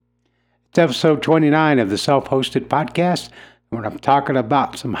It's episode 29 of the self-hosted podcast, where I'm talking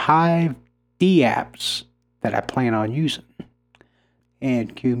about some Hive D apps that I plan on using.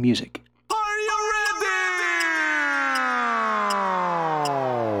 And cue music. Are you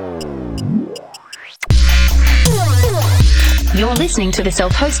ready? You're listening to the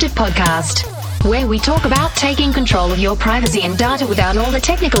self-hosted podcast, where we talk about taking control of your privacy and data without all the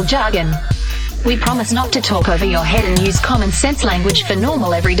technical jargon. We promise not to talk over your head and use common sense language for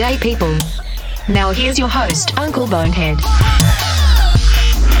normal everyday people. Now here's your host, Uncle Bonehead.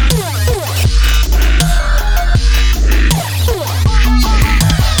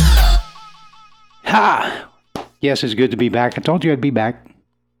 Ha! Yes, it's good to be back. I told you I'd be back.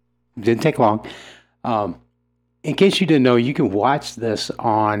 Didn't take long. In case you didn't know, you can watch this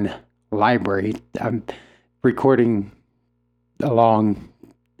on Library. I'm recording along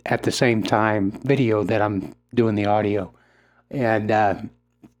at the same time video that I'm doing the audio. And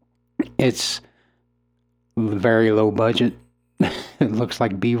it's very low budget. It looks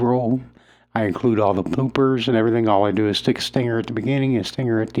like B-roll. I include all the bloopers and everything. All I do is stick a stinger at the beginning and a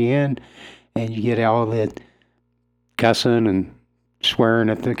stinger at the end. And you get all the cussing and swearing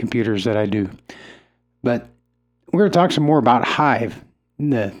at the computers that I do. But we're going to talk some more about Hive,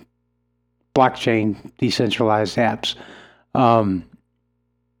 the blockchain decentralized apps.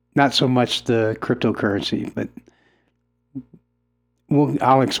 Not so much the cryptocurrency, but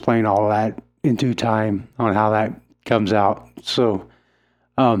I'll explain all that in due time on how that comes out. So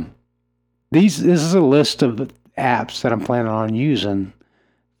this is a list of apps that I'm planning on using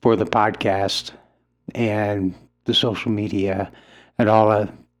for the podcast and the social media and all the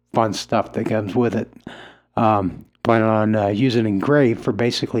fun stuff that comes with it. Planning on using Engrave for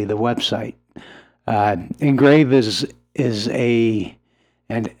basically the website. Engrave is a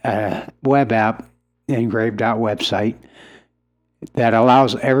web app, engrave.website, that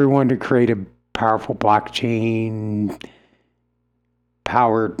allows everyone to create a powerful blockchain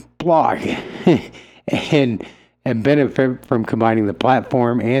powered blog and benefit from combining the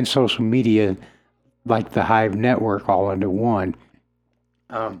platform and social media like the Hive network all into one.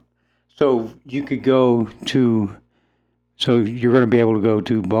 So you could you're going to be able to go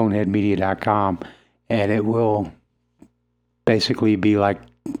to boneheadmedia.com and it will basically be like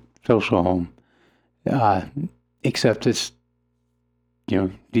Social Home, except it's,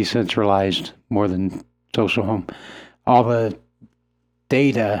 decentralized more than Social Home. All the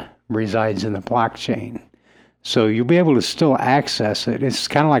data resides in the blockchain. So you'll be able to still access it. It's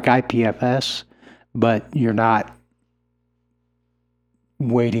kind of like IPFS, but you're not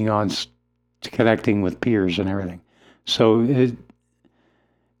waiting on connecting with peers and everything. So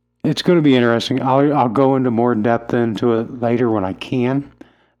it's going to be interesting. I'll go into more depth into it later when I can.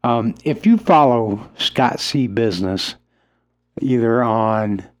 If you follow Scott C. Business, either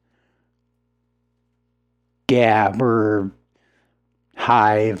on Gab or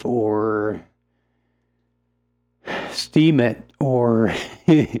Hive or Steemit or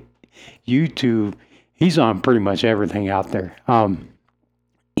YouTube, he's on pretty much everything out there.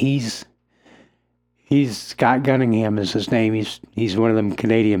 He's Scott Gunningham is his name. He's one of them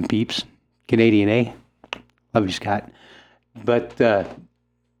Canadian peeps. Canadian, eh? Love you, Scott. But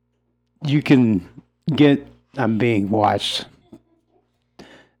you can get, I'm being watched,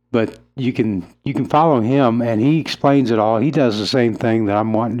 but you can follow him and he explains it all. He does the same thing that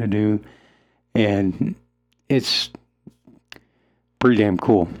I'm wanting to do, and it's pretty damn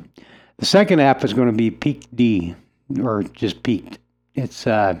cool. The second app is going to be PeakD, or just Peaked.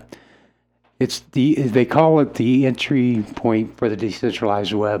 They call it the entry point for the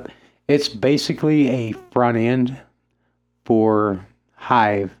decentralized web. It's basically a front end for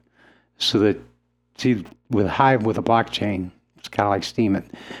Hive, so that, with Hive with a blockchain, it's kind of like Steemit.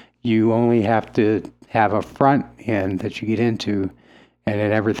 You only have to have a front end that you get into, and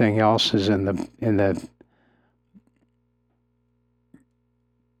then everything else is in the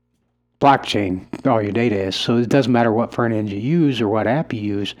blockchain. All your data is. So it doesn't matter what front end you use or what app you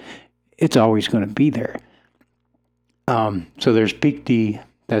use, it's always going to be there. So there's PeakD,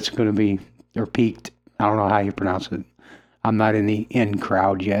 that's going to be, or Peaked, I don't know how you pronounce it. I'm not in the in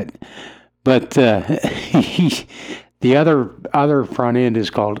crowd yet. But the other front end is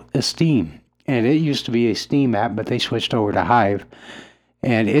called Esteem. And it used to be a Steam app, but they switched over to Hive.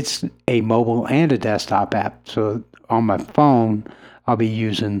 And it's a mobile and a desktop app. So on my phone, I'll be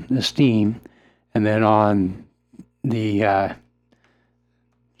using Esteem. And then on the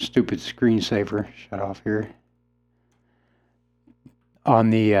stupid screensaver, shut off here.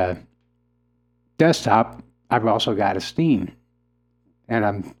 On the desktop, I've also got Esteem. And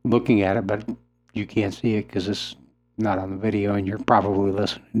I'm looking at it, but you can't see it because it's not on the video, and you're probably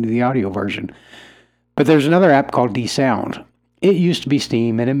listening to the audio version. But there's another app called dSound. It used to be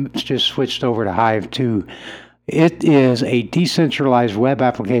Steam, and it's just switched over to Hive 2. It is a decentralized web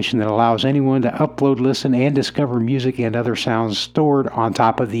application that allows anyone to upload, listen, and discover music and other sounds stored on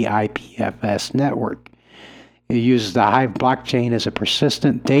top of the IPFS network. It uses the Hive blockchain as a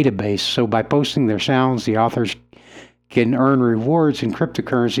persistent database, so by posting their sounds, the authors can earn rewards in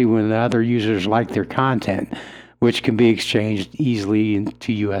cryptocurrency when the other users like their content, which can be exchanged easily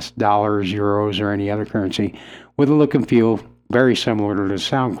into US dollars, euros, or any other currency, with a look and feel very similar to the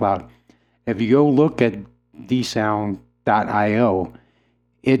SoundCloud. If you go look at dsound.io,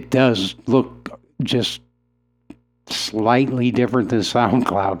 it does look just slightly different than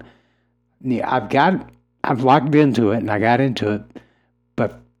SoundCloud. Yeah, I've logged into it and I got into it,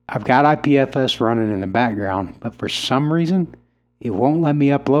 but I've got IPFS running in the background, but for some reason, it won't let me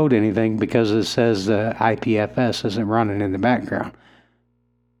upload anything because it says IPFS isn't running in the background.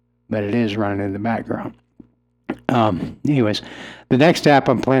 But it is running in the background. Anyways, the next app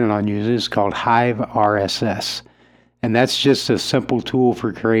I'm planning on using is called Hive RSS. And that's just a simple tool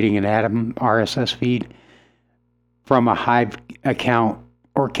for creating an Atom RSS feed from a Hive account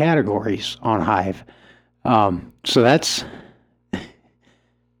or categories on Hive. So that's...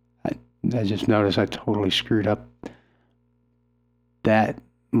 I just noticed I totally screwed up that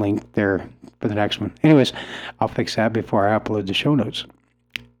link there for the next one. Anyways, I'll fix that before I upload the show notes.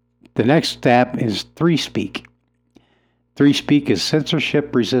 The next app is ThreeSpeak. ThreeSpeak is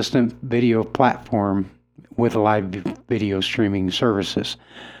censorship-resistant video platform with live video streaming services.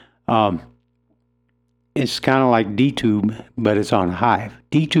 It's kind of like DTube, but it's on Hive.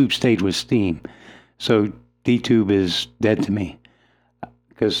 DTube stayed with Steam, so DTube is dead to me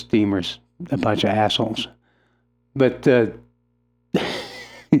because Steamers a bunch of assholes. But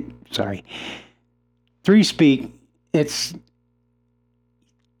sorry, ThreeSpeak.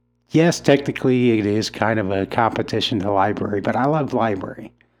 Yes, technically it is kind of a competition to Library, but I love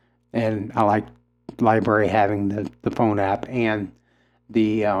Library, and I like Library having the phone app and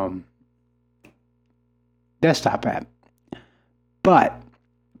the desktop app. But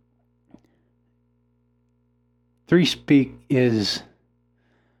ThreeSpeak is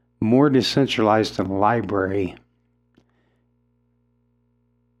more decentralized than Library.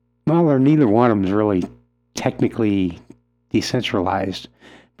 Well, neither one of them is really technically decentralized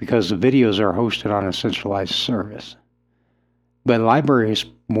because the videos are hosted on a centralized service. But Library is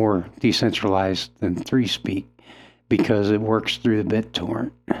more decentralized than ThreeSpeak because it works through the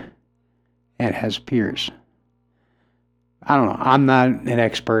BitTorrent and has peers. I don't know. I'm not an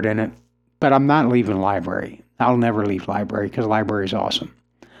expert in it, but I'm not leaving Library. I'll never leave Library because Library is awesome.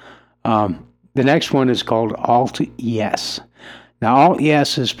 The next one is called Alt-Yes. Now,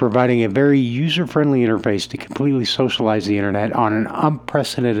 Alt-Yes is providing a very user-friendly interface to completely socialize the internet on an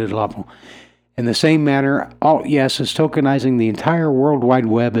unprecedented level. In the same manner, Alt-Yes is tokenizing the entire World Wide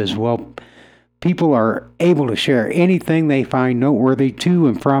Web as well. People are able to share anything they find noteworthy to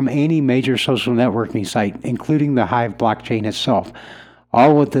and from any major social networking site, including the Hive blockchain itself,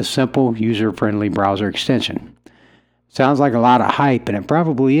 all with this simple, user-friendly browser extension. Sounds like a lot of hype, and it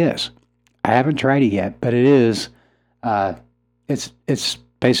probably is. I haven't tried it yet, but it is. It's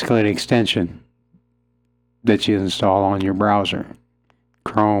basically an extension that you install on your browser,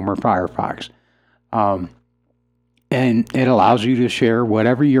 Chrome or Firefox. And it allows you to share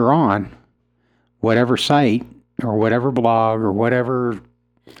whatever you're on, whatever site or whatever blog or whatever,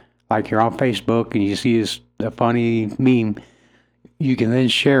 like you're on Facebook and you see a funny meme, you can then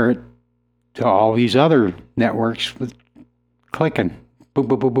share it to all these other networks with clicking. Boom,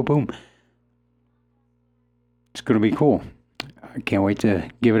 boom, boom, boom, boom. It's going to be cool. I can't wait to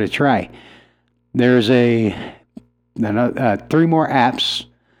give it a try. There's three more apps,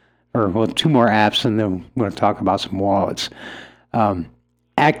 or two more apps, and then I'm going to talk about some wallets.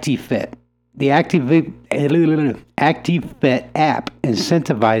 ActiveFit. The ActiveFit app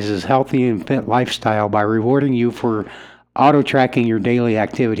incentivizes healthy and fit lifestyle by rewarding you for auto-tracking your daily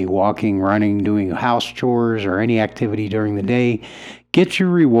activity, walking, running, doing house chores, or any activity during the day. Get you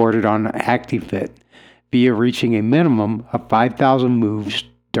rewarded on ActiveFit via reaching a minimum of 5,000 moves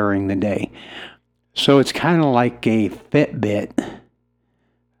during the day. So it's kind of like a Fitbit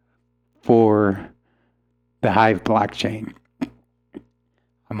for the Hive blockchain.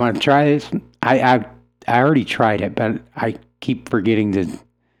 I'm going to try this. I already tried it, but I keep forgetting to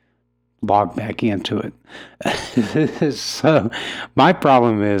log back into it. So my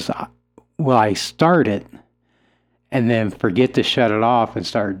problem is, will I start it and then forget to shut it off and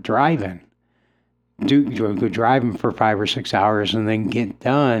start driving? Go driving for 5 or 6 hours and then get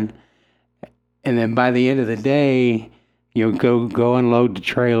done And then by the end of the day, go unload the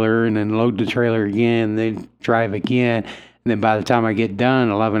trailer and then load the trailer again, then drive again. And then by the time I get done,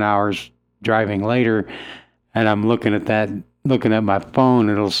 11 hours driving later, and I'm looking at my phone,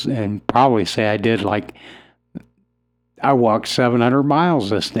 and probably say I walked 700 miles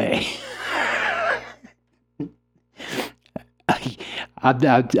this day. I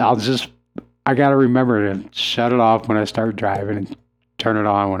got to remember to shut it off when I start driving and turn it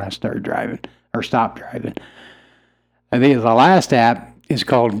on when I start driving or stop driving. I think the last app is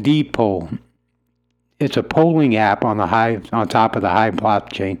called Dpoll. It's a polling app on top of the Hive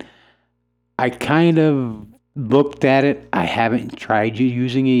blockchain. I kind of looked at it. I haven't tried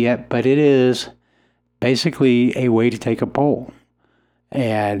using it yet, but it is basically a way to take a poll.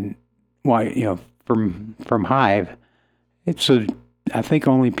 And from Hive, I think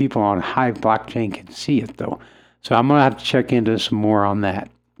only people on Hive blockchain can see it though. So I'm gonna have to check into some more on that.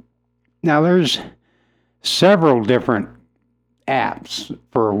 Now there's several different apps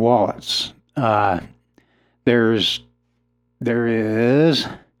for wallets. There is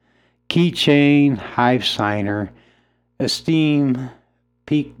Keychain, Hive Signer, Esteem,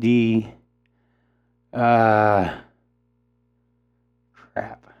 PeakD,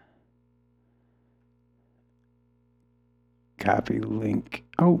 copy link.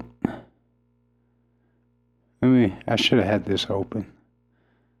 Oh, I should have had this open,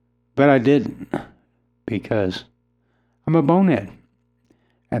 but I didn't because I'm a bonehead,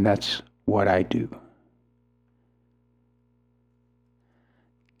 and that's what I do.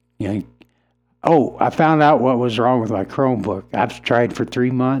 I found out what was wrong with my Chromebook. I've tried for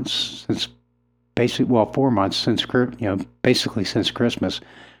 3 months basically 4 months since Christmas,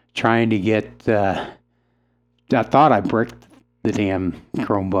 trying to get. I thought I bricked the damn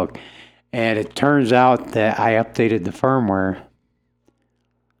Chromebook, and it turns out that I updated the firmware,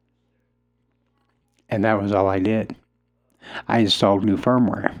 and that was all I did. I installed new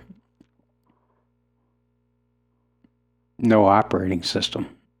firmware. No operating system.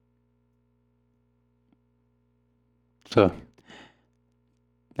 So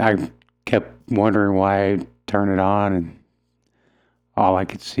I kept wondering why I'd turn it on, and all I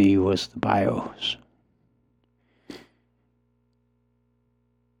could see was the BIOS.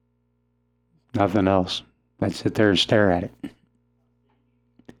 Nothing else. I'd sit there and stare at it,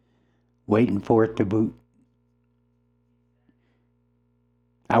 waiting for it to boot.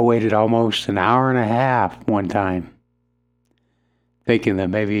 I waited almost an hour and a half one time, thinking that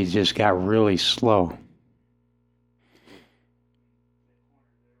maybe it just got really slow.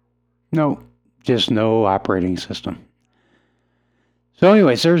 No, just no operating system. So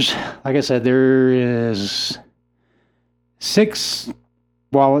anyways, like I said, there is 6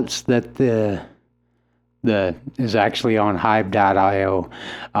 wallets that is actually on Hive.io.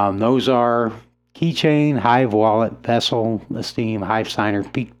 Those are Keychain, Hive Wallet, Vessel, Esteem, Hive Signer,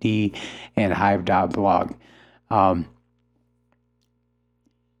 PeakD, and Hive.blog.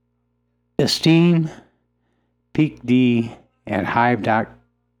 Esteem, PeakD, and Hive.blog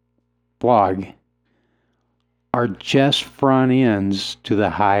are just front ends to the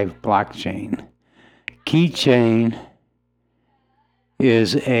Hive blockchain. Keychain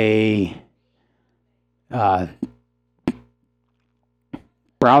is a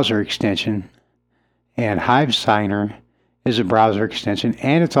browser extension, and Hive Signer is a browser extension,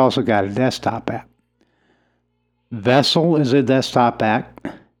 and it's also got a desktop app. Vessel is a desktop app,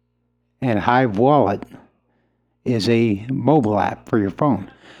 and Hive Wallet is a mobile app for your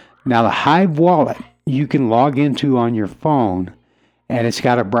phone. Now, the Hive Wallet you can log into on your phone, and it's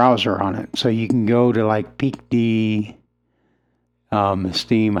got a browser on it, so you can go to like PeakD,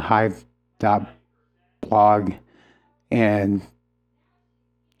 Steam, Hive.blog, and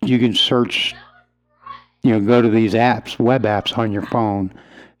you can search, go to these apps, web apps on your phone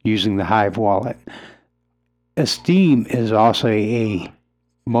using the Hive Wallet. Esteem is also a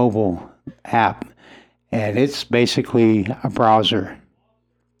mobile app, and it's basically a browser.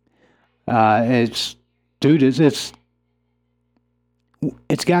 It's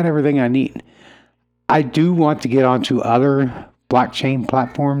got everything I need. I do want to get onto other blockchain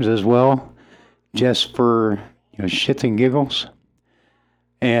platforms as well, just for shits and giggles.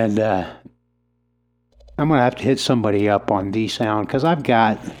 And I'm gonna have to hit somebody up on DSound, because I've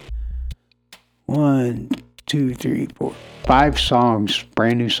got 1, 2, 3, 4, 5 songs,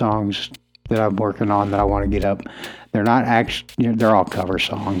 brand new songs that I'm working on that I want to get up. They're not actually, they're all cover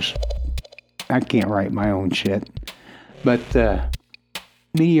songs. I can't write my own shit, but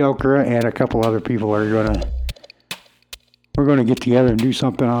Mediocre and a couple other people we're gonna get together and do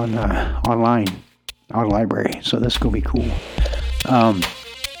something on online on Library. So this is gonna be cool.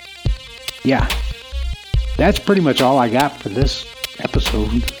 yeah, that's pretty much all I got for this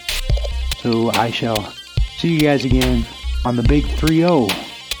episode. So I shall see you guys again on the big 3-0.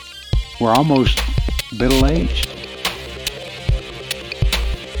 We're almost middle-aged.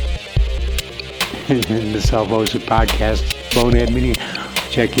 The self-hosted podcast, Bonehead Media.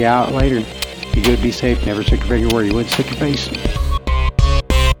 Check you out later. Be good, be safe, never stick your finger where you would stick your face.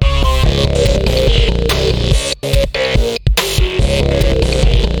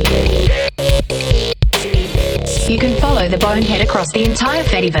 You can follow the Bonehead across the entire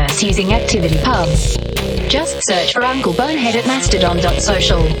Fediverse using ActivityPub. Just search for Uncle Bonehead at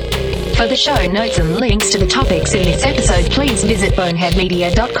mastodon.social. For the show notes and links to the topics in this episode, please visit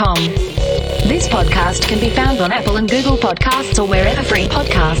boneheadmedia.com. This podcast can be found on Apple and Google Podcasts or wherever free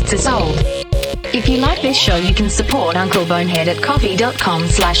podcasts are sold. If you like this show, you can support Uncle Bonehead at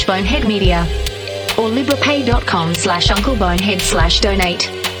coffee.com/boneheadmedia or librapay.com/unclebonehead/donate.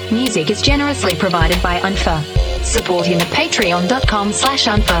 Music is generously provided by Unfa. Support him at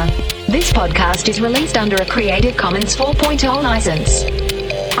patreon.com/Unfa. This podcast is released under a Creative Commons 4.0 license.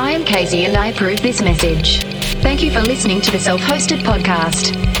 I am Casey and I approve this message. Thank you for listening to the Self-Hosted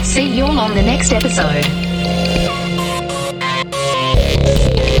Podcast. See you all on the next episode.